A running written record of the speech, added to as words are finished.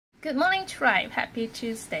Good morning, tribe. Happy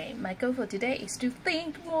Tuesday. My goal for today is to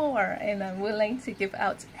think more, and I'm willing to give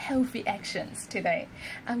out healthy actions today.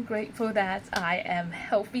 I'm grateful that I am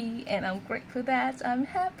healthy, and I'm grateful that I'm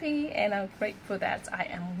happy, and I'm grateful that I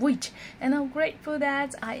am rich, and I'm grateful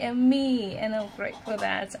that I am me, and I'm grateful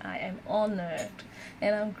that I am honored,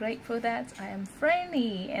 and I'm grateful that I am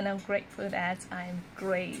friendly, and I'm grateful that I am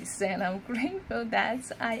grace, and I'm grateful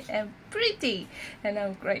that I am pretty, and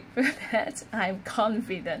I'm grateful that I'm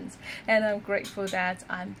confident, and I'm grateful that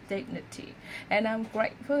I'm dignity, and I'm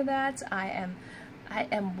grateful that I am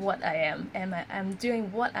what I am, and I'm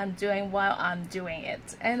doing what I'm doing while I'm doing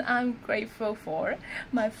it. And I'm grateful for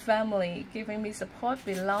my family giving me support,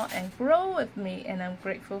 belong, and grow with me. And I'm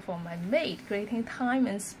grateful for my mate creating time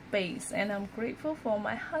and space. And I'm grateful for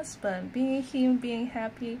my husband, being him, being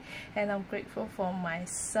happy. And I'm grateful for my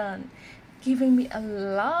son, giving me a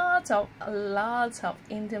lot of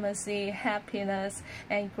intimacy, happiness,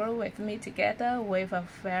 and grow with me together with a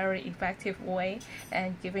very effective way,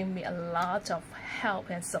 and giving me a lot of help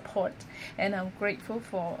and support. And I'm grateful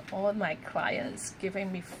for all my clients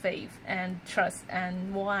giving me faith and trust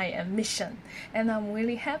and why and mission. And I'm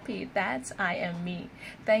really happy that I am me.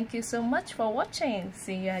 Thank you so much for watching.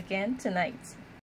 See you again tonight.